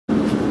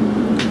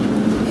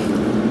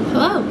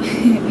Hello!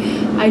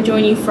 I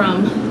join you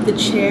from the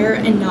chair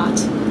and not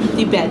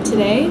the bed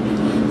today.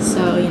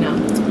 So, you know,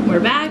 we're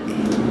back,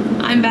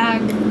 I'm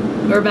back,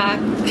 we're back.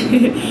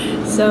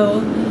 So,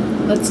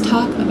 let's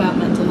talk about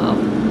mental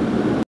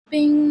health.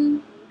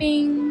 Bing,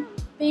 bing,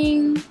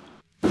 bing.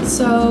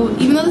 So,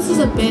 even though this is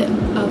a bit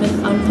of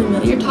an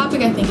unfamiliar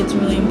topic, I think it's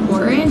really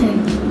important,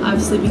 and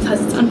obviously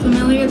because it's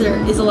unfamiliar, there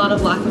is a lot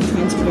of lack of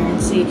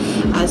transparency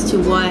as to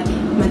what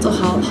mental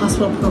health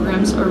hospital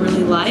programs are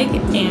really like,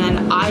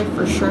 and I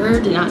for sure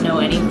did not know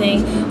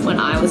anything when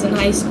I was in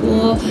high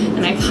school,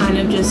 and I kind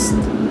of just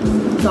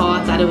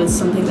thought that it was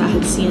something that I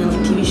had seen in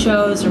like TV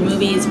shows or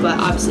movies, but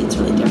obviously it's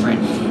really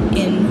different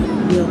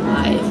in real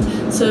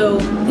life. So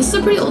this is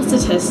a pretty old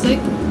statistic.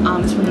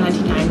 It's from the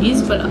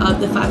 1990s, but of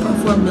the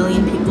 5.4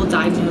 million people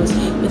diagnosed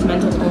with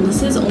mental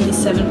illnesses, only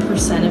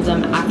 7% of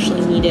them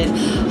actually needed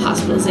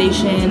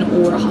hospitalization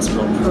or a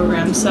hospital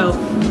program. So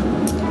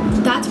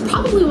that's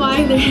probably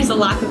why there's a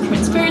lack of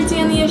transparency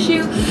on the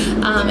issue,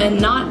 and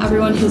not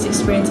everyone who's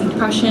experiencing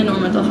depression or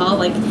mental health,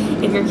 like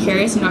if you're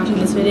curious and watching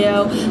this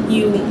video,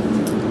 you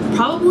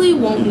probably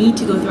won't need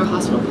to go through a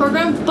hospital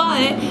program,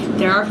 but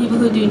there are people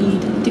who do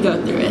need to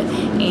go through it,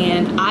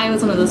 and I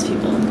was one of those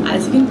people,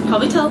 as you can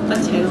probably tell by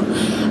the title.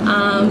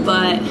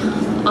 But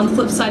on the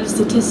flip side of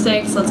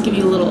statistics, let's give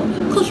you a little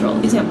cultural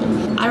example.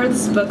 I read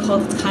this book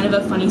called It's Kind of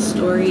a Funny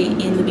Story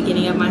in the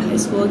beginning of my high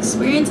school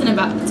experience, and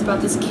it's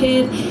about this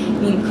kid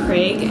named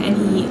Craig, and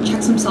he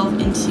checks himself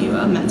into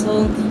a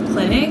mental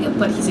clinic,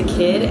 but he's a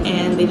kid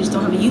and they just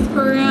don't have a youth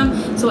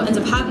program. So what ends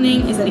up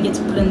happening is that he gets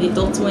put in the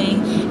adults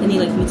wing, and he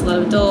like meets a lot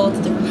of adults,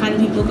 different kind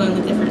of people going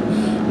with different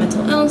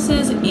mental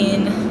illnesses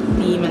in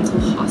the mental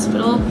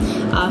hospital.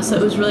 So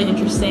it was really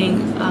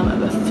interesting.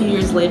 A few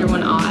years later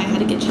when I had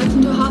to get checked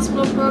into a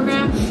hospital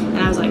program, and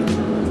I was like,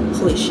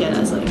 holy shit, I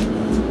was like,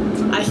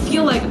 I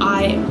feel like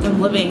I am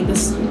living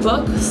this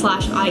book /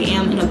 I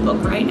am in a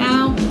book right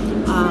now.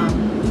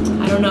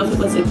 I don't know if it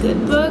was a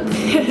good book,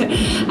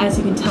 as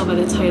you can tell by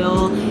the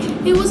title.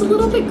 It was a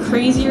little bit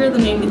crazier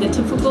than maybe the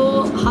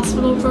typical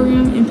hospital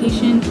program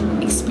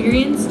inpatient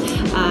experience,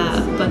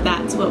 but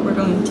that's what we're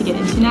going to get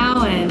into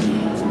now, and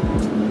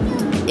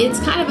it's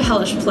kind of a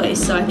hellish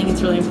place, so I think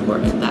it's really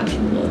important that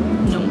people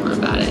know more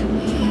about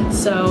it.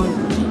 So,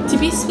 to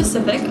be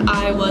specific,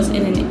 I was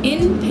in an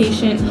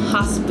inpatient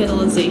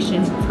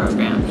hospitalization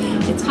program.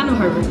 It's kind of a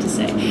hard word to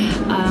say,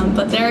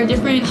 but there are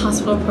different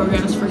hospital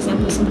programs. For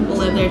example, some people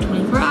live there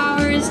 24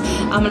 hours,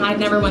 and I've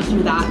never went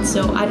through that,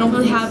 so I don't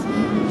really have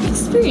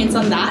experience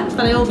on that,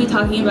 but I will be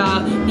talking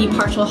about the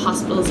partial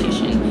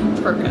hospitalization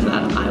program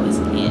that I was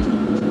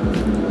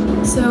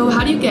in. So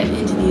how do you get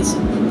into these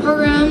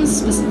programs,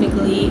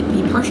 specifically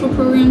the partial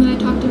program that I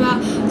talked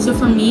about? So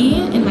for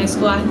me, in high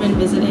school, I had been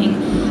visiting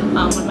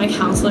one of my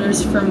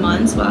counselors for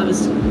months while I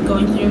was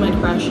going through my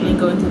depression and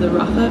going through the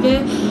rough of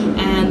it,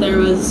 and there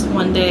was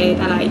one day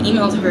that I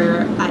emailed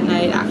her at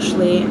night,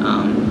 actually,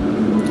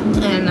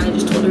 and I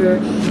just told her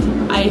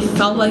I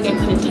felt like I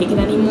couldn't take it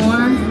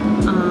anymore,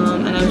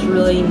 and I was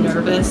really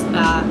nervous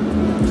that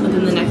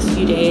within the next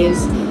few days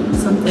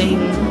something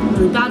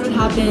really bad would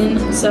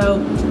happen. So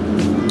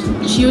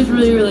she was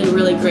really, really,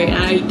 really great,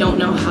 and I don't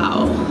know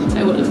how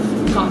I would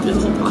have gone through the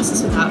whole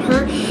process without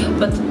her.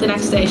 But the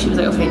next day she was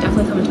like, okay,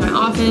 definitely come into my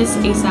office,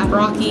 ASAP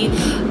Rocky,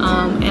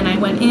 and I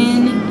went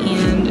in,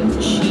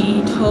 and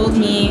she told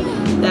me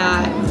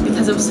that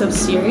because it was so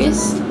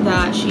serious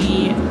that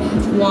she,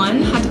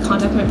 one, had to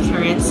contact my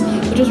parents,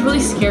 which was really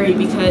scary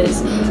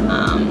because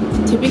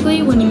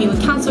typically when you meet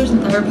with counselors and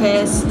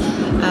therapists,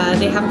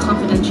 they have a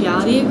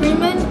confidentiality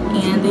agreement,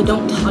 and they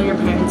don't tell your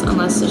parents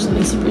unless there's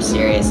something super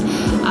serious,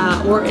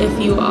 or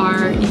if you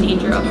are in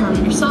danger of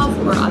harming yourself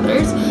or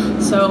others.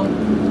 So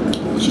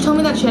she told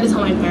me that she had to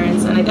tell my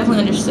parents, and I definitely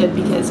understood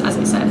because, as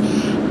I said,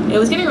 it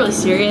was getting really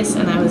serious,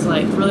 and I was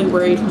like really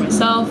worried for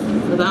myself,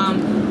 for them,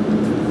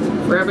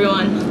 for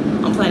everyone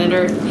on planet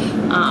Earth.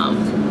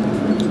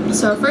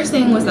 So first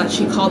thing was that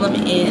she called them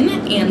in,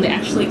 and they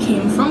actually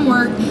came from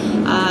work,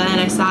 and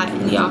I sat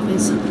in the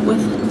office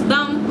with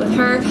them, with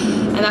her,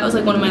 and that was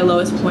like one of my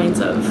lowest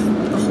points of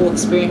the whole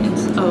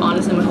experience, of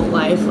honestly my whole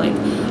life. Like,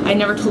 I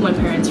never told my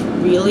parents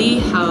really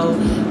how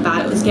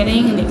bad it was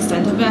getting and the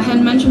extent of it. I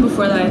had mentioned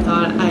before that I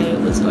thought I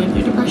was going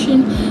through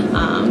depression,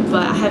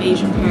 but I have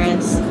Asian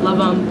parents, love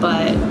them,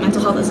 but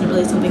mental health isn't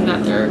really something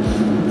that they're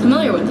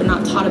familiar with. They're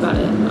not taught about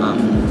it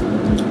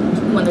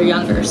when they're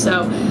younger,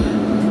 so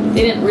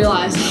they didn't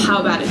realize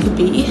how bad it could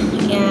be.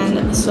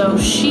 And so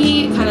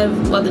she kind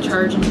of led the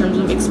charge in terms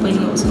of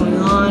explaining what was going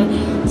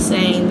on,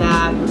 saying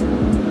that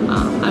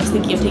I was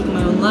thinking of taking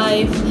my own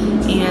life,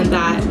 and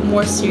that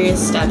more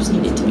serious steps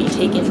needed to be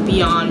taken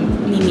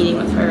beyond me meeting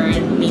with her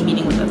and me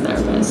meeting with a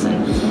therapist.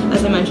 And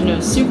as I mentioned, it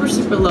was super,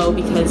 super low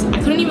because I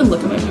couldn't even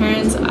look at my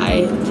parents.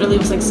 I really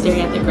was like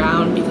staring at the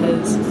ground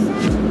because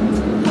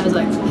I was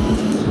like,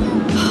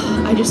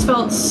 I just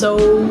felt so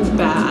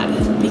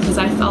bad because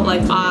I felt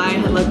like I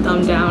had let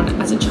them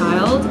down as a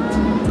child,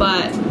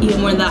 but even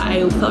more than that,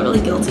 I felt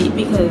really guilty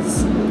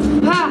because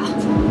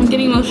I'm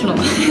getting emotional.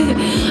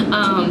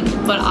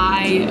 But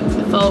I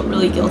felt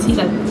really guilty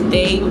that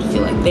they would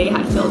feel like they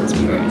had failed as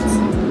parents.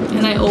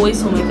 And I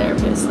always told my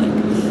therapist, like,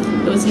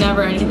 it was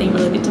never anything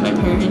related to my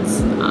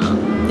parents.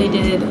 They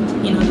did,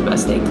 you know, the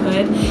best they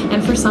could.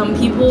 And for some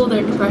people,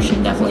 their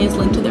depression definitely is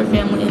linked to their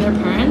family and their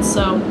parents.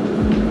 So,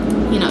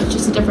 you know, it's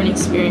just a different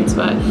experience.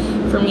 But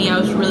for me, I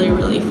was really,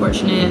 really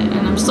fortunate,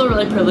 and I'm still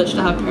really privileged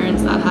to have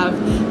parents that have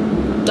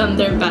done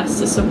their best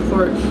to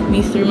support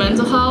me through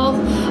mental health,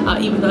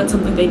 even though it's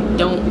something they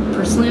don't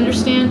personally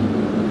understand.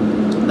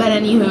 But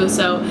anywho,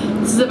 so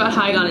this is about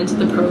how I got into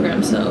the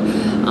program. So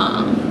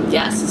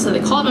yes, so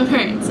they called my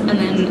parents, and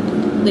then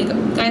the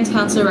guidance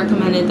counselor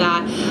recommended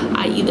that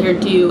I either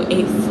do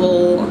a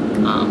full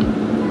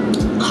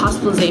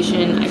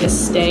hospitalization, I guess,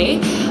 stay,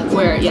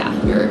 where, yeah,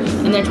 you're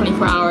in there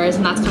 24 hours,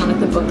 and that's kind of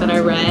like the book that I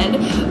read,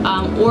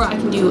 or I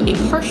can do a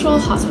partial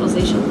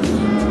hospitalization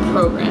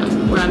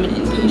program where I'm an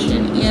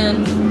inpatient.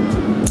 And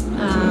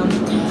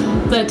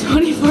the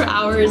 24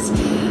 hours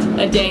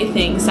a day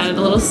thing sounded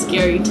a little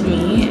scary to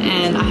me,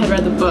 and I had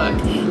read the book,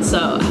 so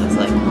I was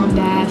like, Mom,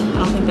 Dad,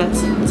 I don't think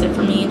that's it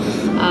for me,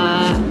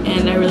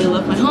 and I really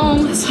love my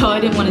home, so I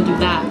didn't want to do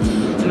that.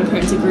 And my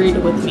parents agreed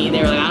with me.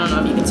 They were like, I don't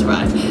know if you can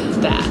survive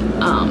that.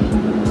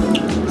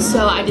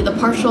 So I did the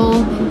partial,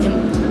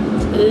 and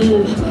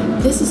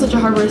this is such a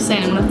hard word to say,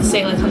 and I'm gonna have to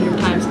say it like 100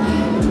 times.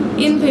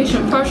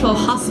 Inpatient partial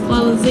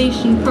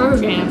hospitalization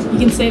program. You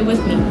can say it with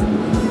me.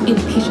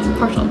 Inpatient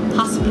partial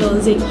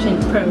hospitalization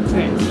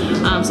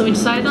program. So we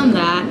decided on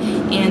that,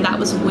 and that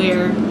was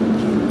where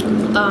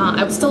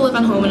I would still live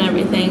at home and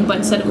everything, but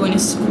instead of going to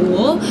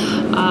school,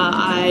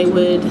 I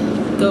would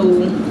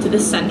go to the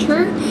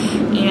center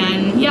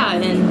and, yeah,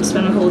 and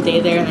spend my whole day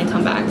there and then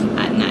come back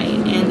at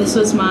night. And this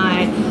was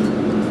my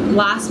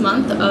last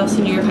month of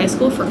senior year of high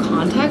school, for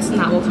context, and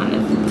that will kind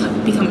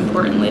of become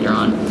important later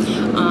on.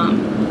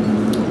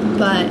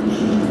 But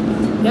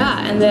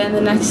yeah, and then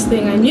the next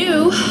thing I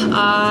knew,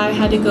 I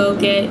had to go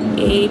get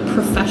a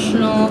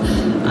professional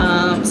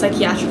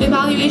psychiatric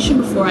evaluation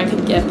before I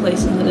could get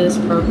placed into this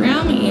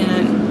program.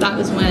 And that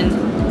was when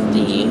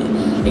the,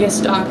 I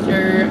guess,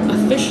 doctor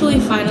officially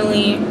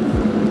finally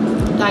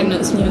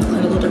diagnosed me with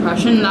clinical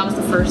depression. And that was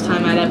the first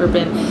time I'd ever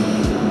been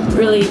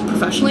really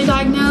professionally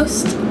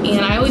diagnosed.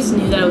 And I always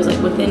knew that it was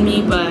like within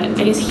me, but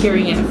I guess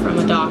hearing it from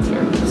a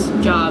doctor whose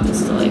job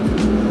is to like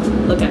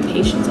look at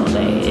patients all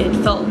day, it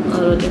felt a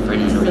little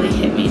different, and it really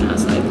hit me, and I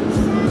was like,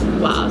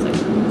 wow, I was like,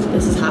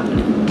 this is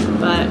happening.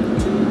 But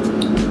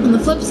on the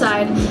flip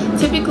side,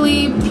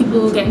 typically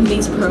people get into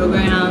these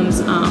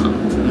programs,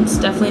 it's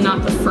definitely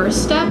not the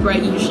first step,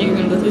 right? Usually you're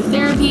going to go through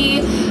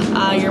therapy,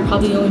 you're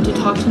probably going to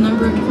talk to a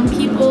number of different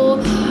people,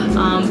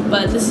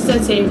 but this is,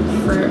 I'd say,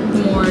 for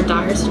more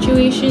dire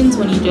situations,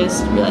 when you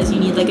just realize you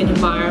need like an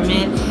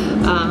environment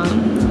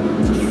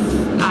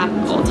at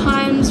all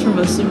times for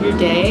most of your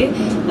day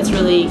that's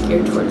really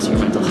geared towards your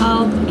mental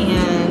health,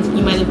 and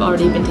you might have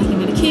already been taking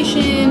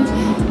medication,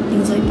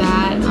 things like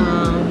that.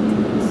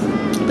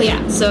 But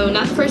yeah, so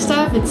not the first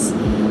step, it's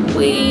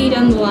way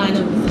down the line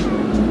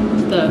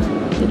of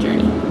the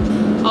journey.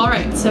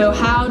 Alright, so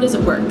how does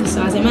it work?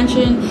 So as I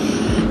mentioned,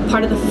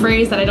 part of the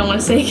phrase that I don't want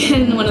to say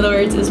again, one of the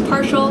words is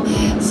partial.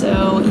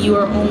 So you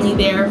are only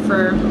there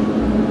for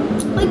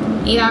like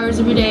 8 hours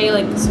of your day,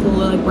 like school,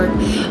 like work,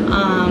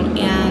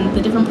 and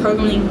the different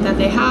programming that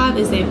they have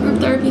is they have group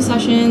therapy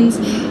sessions,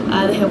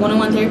 they have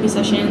one-on-one therapy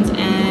sessions,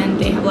 and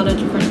they have a lot of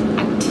different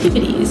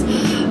activities,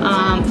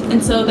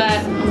 and so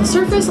that on the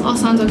surface all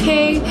sounds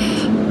okay,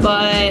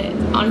 but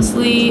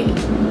honestly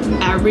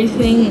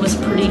everything was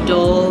pretty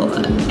dull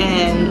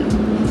and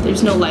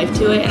there's no life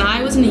to it. And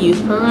I was in a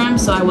youth program,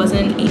 so I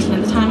wasn't 18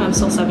 at the time, I was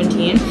still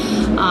 17.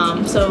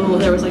 So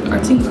there was like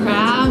arts and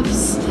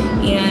crafts,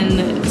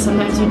 and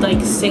sometimes you'd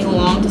like sing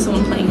along to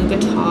someone playing a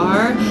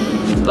guitar,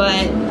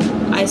 but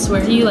I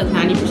swear to you, like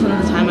 90%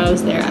 of the time I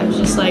was there, I was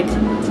just like,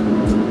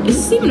 is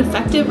this even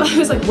effective? I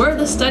was like, where are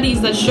the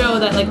studies that show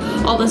that like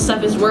all this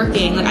stuff is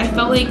working? Like I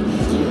felt like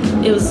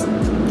it was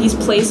these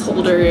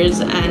placeholders,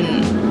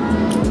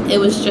 and it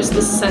was just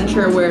this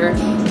center where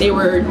they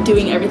were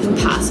doing everything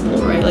possible,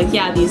 right? Like,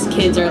 yeah, these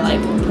kids are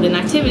like put in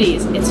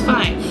activities, it's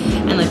fine,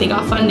 and like they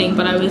got funding,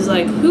 but I was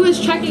like, who is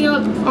checking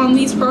up on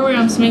these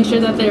programs to make sure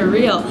that they're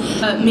real?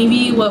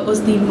 Maybe what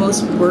was the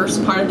most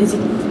worst part of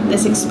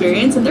this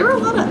experience, and there were a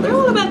lot of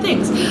bad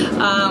things,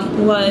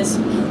 was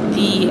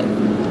the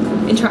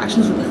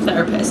interactions with the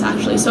therapists,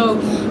 actually. So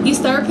these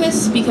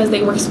therapists, because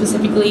they work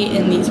specifically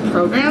in these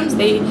programs,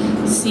 they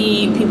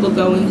see people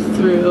going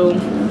through,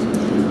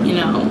 you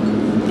know,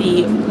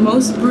 the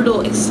most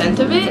brutal extent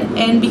of it,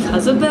 and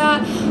because of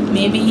that,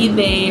 maybe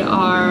they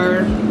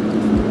are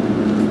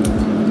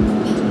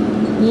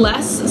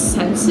less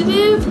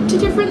sensitive to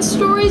different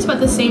stories, but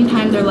at the same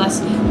time they're less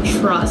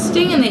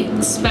trusting, and they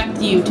expect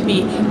you to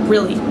be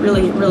really,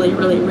 really, really,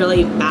 really,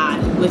 really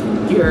bad with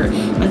your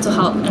mental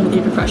health and with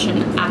your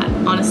depression at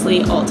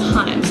honestly all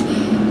times.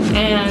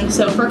 And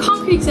so for a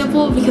concrete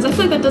example, because I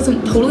feel like that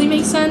doesn't totally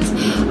make sense,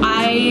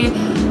 I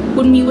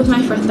would meet with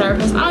my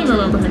therapist. I don't even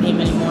remember her name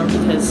anymore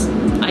because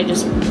I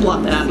just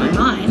blocked it out of my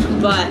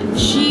mind. But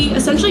she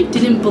essentially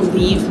didn't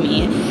believe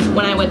me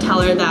when I would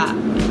tell her that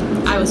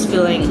I was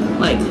feeling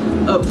like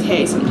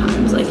okay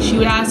sometimes. Like, she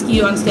would ask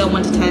you on a scale of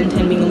 1 to 10,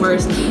 10 being the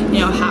worst, you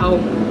know, how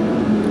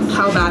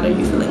bad are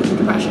you feeling with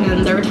depression?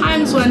 And there were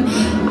times when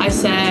I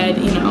said,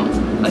 you know,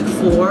 like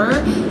 4,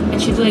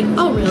 and she'd be like,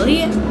 oh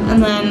really?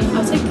 And then I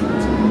was like,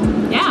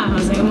 yeah, I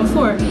was like, I'm a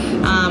 4.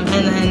 And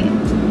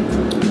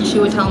then she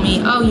would tell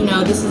me, oh, you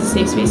know, this is a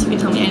safe space, you can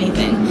tell me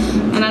anything.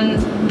 And then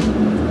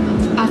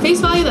at face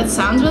value that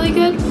sounds really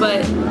good,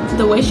 but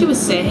the way she was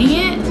saying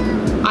it,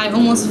 I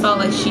almost felt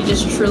like she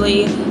just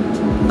truly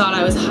thought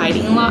I was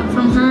hiding a lot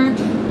from her.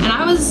 And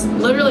I was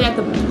literally at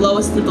the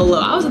lowest of the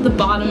low. I was at the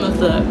bottom of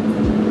the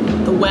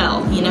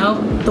well, you know,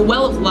 the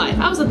well of life.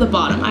 I was at the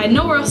bottom. I had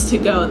nowhere else to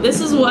go.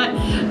 This is what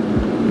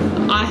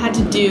I had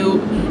to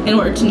do in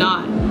order to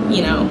not,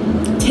 you know,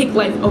 take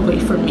life away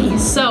from me.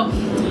 So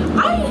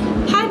I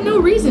had no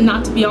reason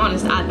not to be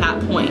honest at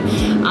that point.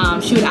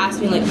 She would ask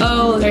me like,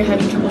 oh, are you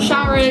having trouble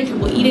showering,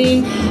 trouble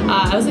eating?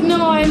 I was like,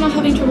 no, I'm not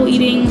having trouble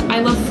eating.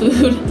 I love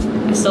food.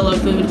 I still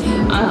love food.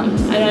 And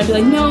I'd be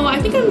like, no, I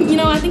think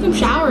I'm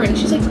showering.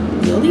 She's like,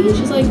 really?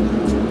 She's like,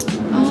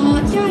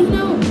 yeah, you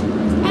know,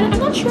 I'm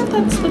not sure if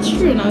that's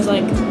true. And I was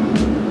like,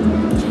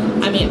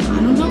 I mean, I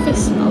don't know if I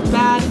smelled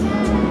bad.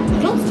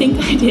 I don't think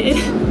I did.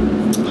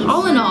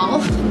 All in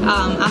all,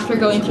 after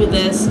going through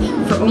this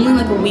for only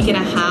like a week and a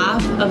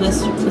half of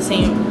the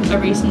same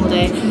every single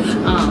day,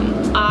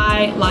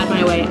 I lied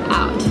my way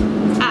out,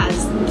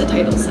 as the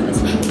title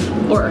says.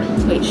 Or,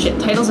 wait, shit,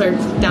 titles are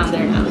down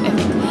there now, I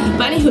think.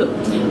 But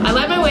anywho, I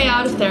lied my way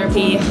out of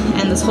therapy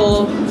and this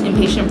whole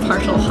inpatient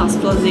partial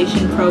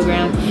hospitalization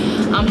program.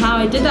 How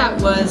I did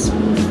that was,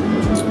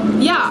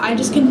 yeah, I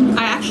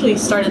actually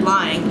started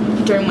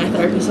lying during my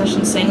therapy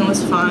session, saying I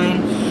was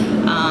fine,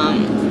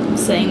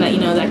 saying that, you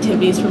know, the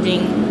activities were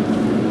being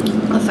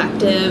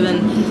effective,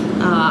 and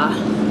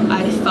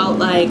I felt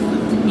like,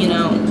 you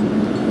know,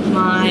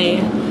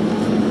 my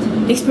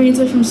experience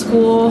away from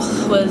school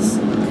was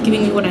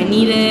giving me what I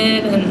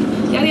needed,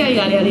 and yada yada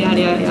yada yada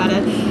yada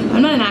yada.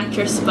 I'm not an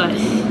actress, but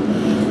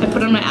I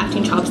put on my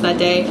acting chops that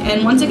day,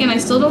 and once again, I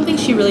still don't think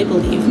she really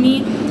believed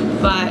me,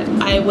 but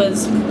I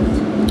was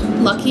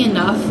lucky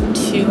enough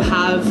to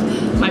have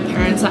my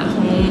parents at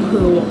home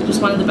who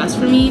just wanted the best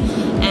for me,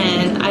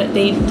 and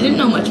they didn't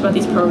know much about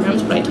these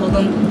programs, but I told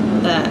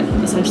them that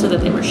essentially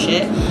that they were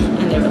shit,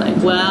 and they were like,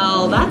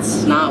 well,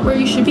 that's not where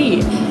you should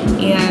be.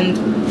 And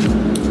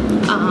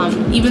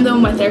even though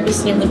my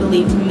therapist didn't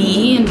really believe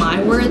me and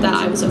my word that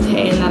I was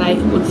okay and that I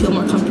would feel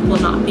more comfortable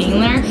not being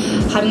there,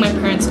 having my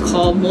parents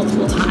call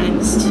multiple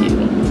times to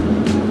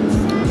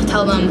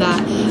tell them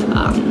that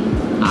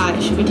I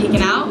should be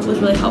taken out was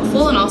really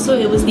helpful. And also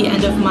it was the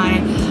end of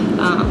my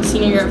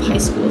senior year of high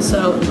school,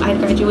 so I had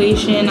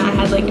graduation, I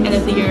had like end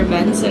of the year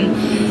events,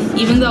 and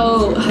even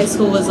though high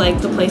school was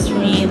like the place for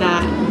me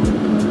that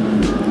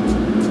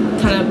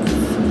kind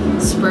of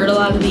spurred a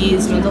lot of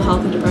these mental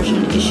health and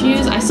depression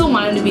issues, I still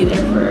wanted to be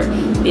there for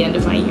the end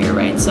of my year,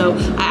 right? So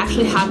I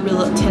actually had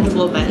real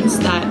tangible events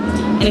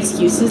and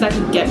excuses that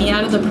could get me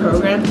out of the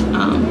program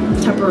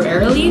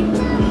temporarily.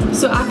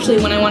 So actually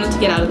when I wanted to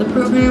get out of the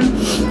program,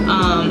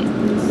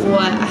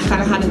 what I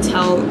kind of had to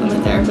tell my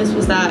therapist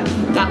was that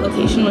that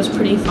location was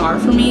pretty far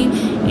from me,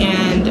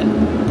 and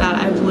that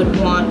I would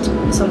want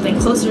something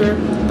closer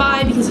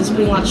by because it's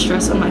putting a lot of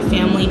stress on my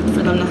family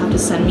for them to have to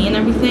send me and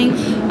everything.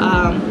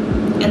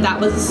 And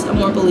that was a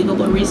more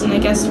believable reason, I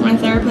guess, for my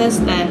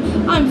therapist,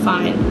 then I'm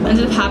fine. What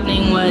ended up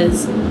happening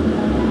was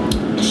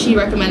she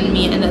recommended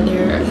me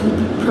another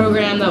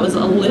program that was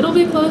a little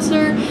bit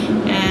closer,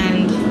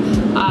 and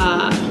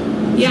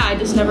yeah, I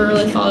just never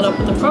really followed up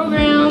with the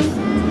program.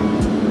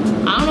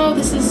 I don't know if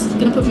this is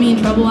gonna put me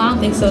in trouble, I don't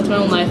think so, it's my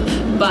own life,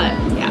 but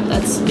yeah,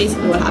 that's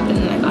basically what happened,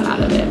 and I got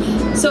out of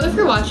it. So if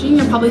you're watching,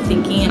 you're probably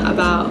thinking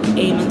about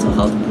a mental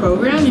health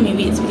program, and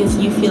maybe it's because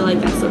you feel like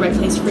that's the right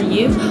place for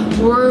you,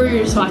 or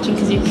you're just watching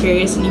because you're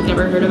curious and you've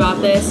never heard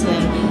about this,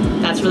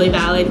 and that's really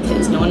valid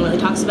because no one really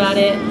talks about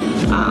it.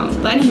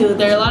 But anywho,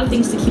 there are a lot of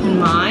things to keep in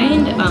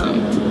mind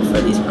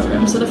for these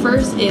programs. So the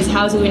first is,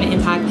 how is it going to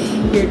impact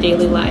your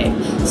daily life?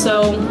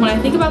 So when I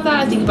think about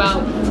that, I think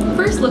about,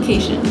 first,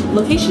 location.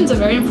 Location's a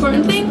very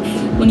important thing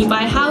when you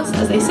buy a house,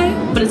 as they say,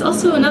 but it's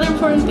also another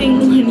important thing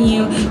when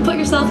you put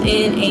yourself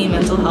in a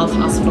mental health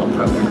hospital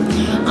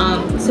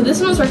program. So this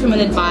one was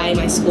recommended by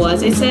my school,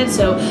 as I said,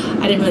 so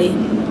I didn't really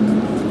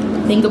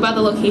think about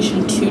the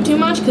location too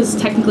much because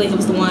technically it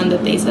was the one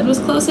that they said was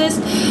closest.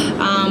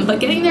 But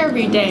getting there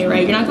every day,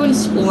 right? You're not going to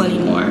school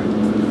anymore.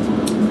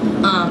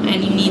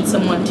 And you need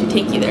someone to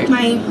take you there.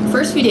 My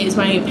first few days,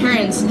 my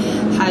parents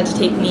had to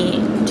take me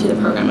to the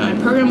program. And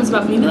my program was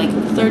about maybe like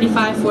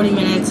 35-40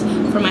 minutes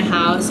from my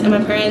house. And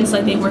my parents,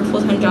 like, they work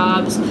full-time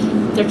jobs.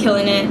 They're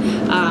killing it.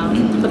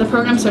 But the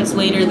program starts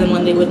later than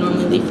when they would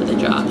normally leave for the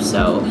job.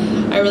 So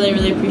I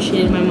really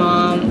appreciated my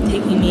mom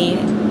taking me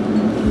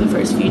the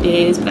first few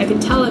days. But I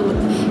could tell it would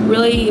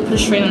really put a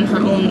strain on her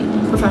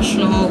own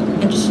professional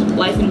and just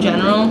life in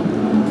general.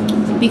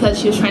 because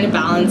she was trying to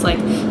balance like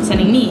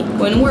sending me,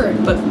 going to work,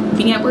 but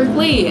being at work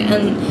late.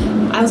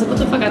 And I was like, what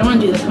the fuck, I don't want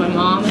to do this to my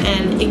mom.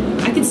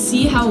 And I could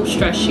see how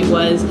stressed she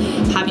was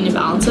having to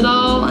balance it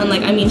all. And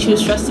like, I mean, she was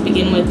stressed to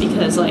begin with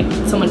because like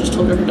someone just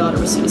told her daughter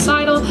was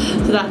suicidal,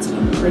 so that's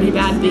pretty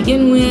bad to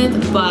begin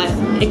with, but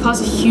it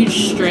caused a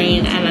huge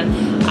strain.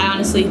 And I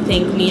honestly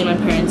think me and my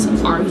parents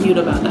argued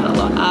about that a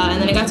lot.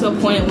 And then it got to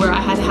a point where I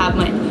had to have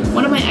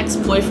one of my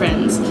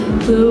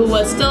ex-boyfriends, who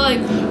was still like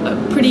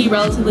a pretty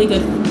relatively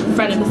good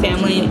friend of the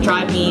family,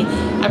 drive me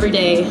every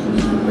day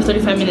for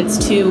 35 minutes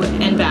to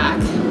and back.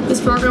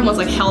 This program was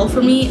like hell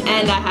for me,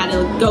 and I had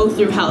to go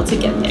through hell to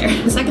get there.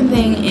 The second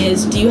thing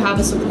is, do you have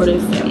a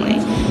supportive family?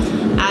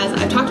 As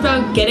I've talked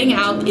about, getting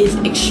out is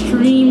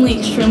extremely,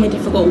 extremely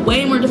difficult,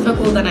 way more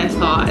difficult than I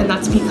thought, and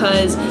that's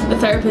because the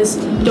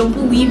therapists don't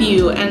believe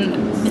you,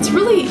 and it's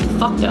really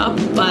fucked up,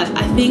 but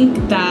I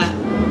think that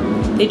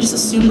they just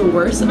assume the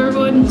worst of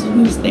everyone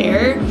who's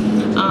there,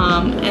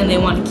 and they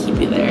want to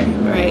keep you there,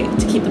 right?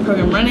 To keep the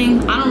program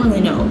running. I don't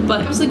really know, but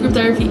obviously group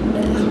therapy.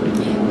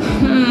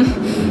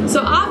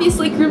 So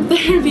obviously group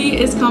therapy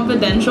is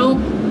confidential,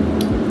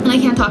 and I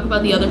can't talk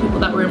about the other people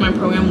that were in my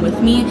program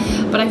with me,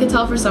 but I could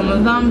tell for some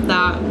of them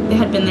that they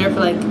had been there for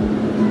like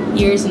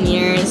years and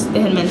years.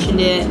 They had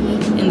mentioned it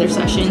in their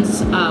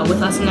sessions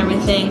with us and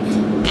everything,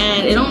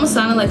 and it almost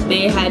sounded like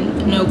they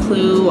had no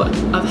clue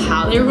of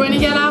how they were going to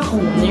get out or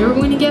when they were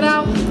going to get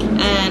out,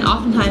 and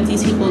oftentimes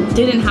these people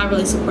didn't have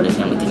really supportive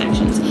family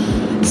connections.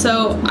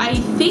 So I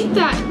think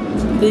that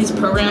these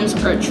programs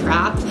are a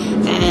trap,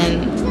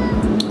 and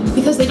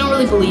because they don't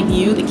really believe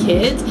you, the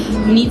kids,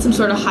 you need some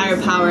sort of higher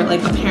power,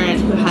 like a parent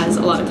who has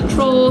a lot of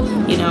control,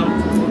 you know,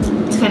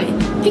 to kind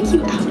of pick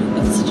you out of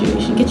the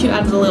situation, get you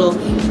out of the little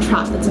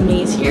trap that's a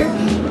maze here,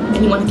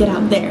 and you want to get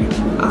out there.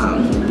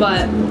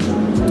 But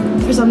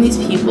for some of these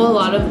people, a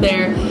lot of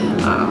their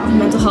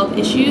mental health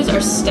issues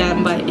are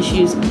stemmed by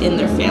issues in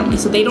their family,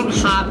 so they don't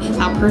have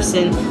that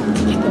person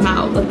to pick them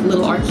out, like a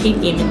little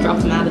arcade game, and drop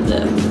them out of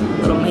the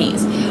little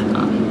maze.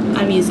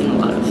 I'm using a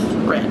lot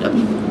of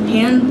random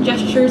hand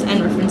gestures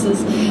and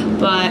references,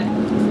 but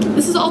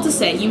this is all to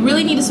say you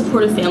really need a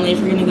supportive family if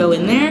you're going to go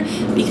in there,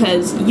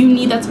 because you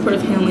need that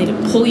supportive family to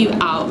pull you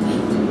out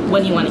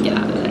when you want to get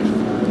out of there.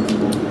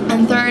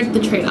 And third, the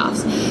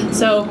trade-offs.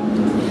 So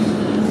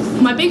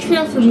my big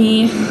trade-off for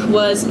me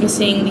was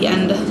missing the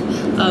end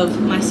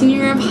of my senior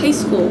year of high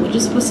school, which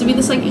is supposed to be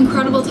this like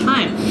incredible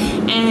time,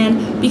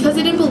 and because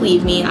they didn't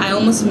believe me, I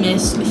almost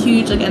missed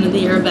huge like end of the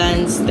year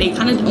events. They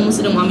kind of almost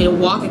didn't want me to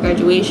walk at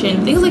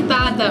graduation, things like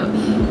that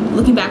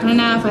looking back on it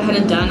now, if I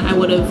hadn't done, I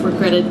would have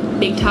regretted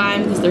big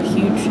time, because they're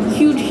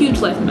huge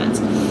life events.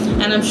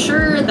 And I'm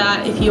sure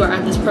that if you are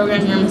at this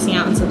program, you're missing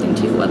out on something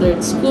too, whether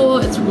it's school,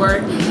 it's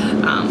work,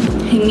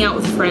 hanging out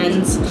with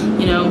friends,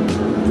 you know.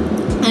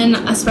 And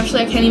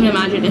especially I can't even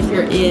imagine if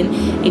you're in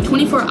a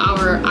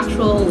 24-hour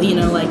actual, you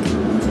know, like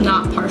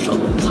not partial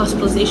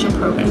hospitalization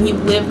program. You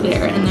live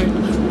there, and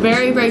they're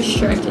very, very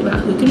strict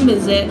about who can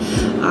visit,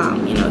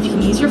 you know, if you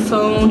can use your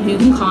phone, who you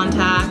can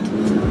contact,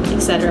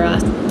 etc.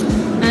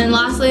 And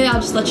lastly,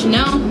 I'll just let you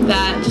know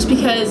that just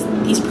because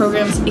these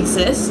programs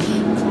exist,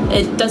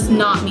 it does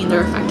not mean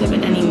they're effective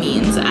in any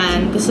means.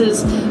 And this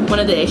is one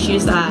of the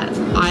issues that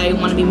I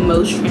want to be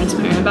most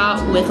transparent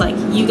about with like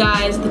you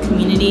guys, the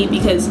community,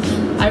 because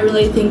I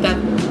really think that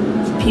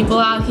people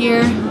out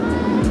here,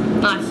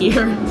 not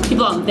here,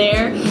 people out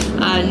there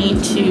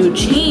need to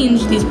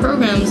change these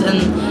programs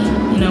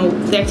and, you know,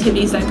 the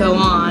activities that go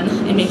on,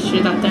 and make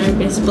sure that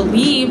therapists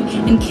believe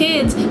in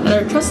kids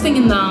that are trusting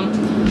in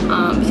them.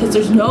 Because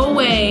there's no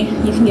way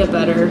you can get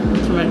better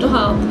with your mental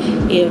health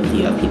if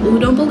you have people who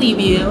don't believe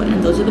you,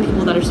 and those are the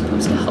people that are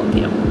supposed to help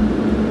you.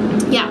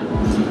 Yeah,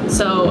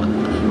 so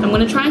I'm going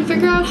to try and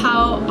figure out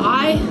how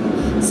I,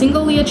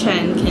 single Leah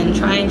Chen, can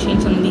try and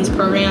change some of these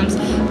programs.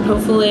 But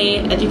hopefully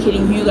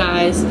educating you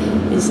guys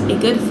is a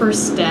good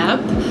first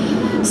step.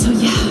 So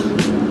yeah,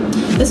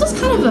 this was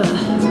kind of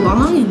a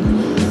long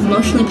and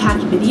emotionally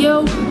packed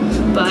video,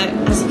 but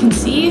as you can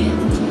see,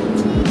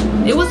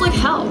 it was like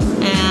hell,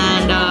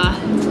 and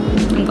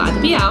I'm glad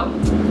to be out,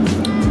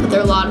 but there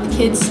are a lot of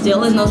kids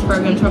still in those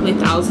programs, probably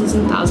thousands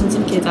and thousands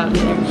of kids out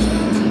here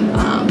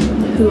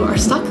who are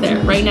stuck there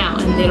right now,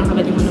 and they don't have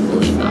anyone to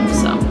believe them.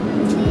 So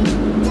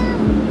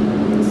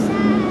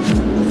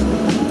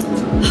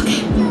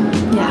okay,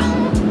 yeah,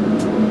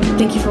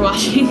 thank you for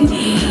watching,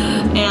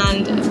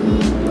 and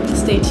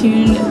stay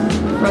tuned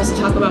for us to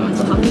talk about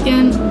mental health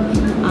again.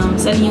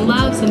 Sending you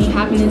love, sending you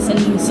happiness,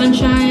 sending you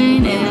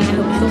sunshine, and I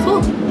hope you feel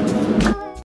full.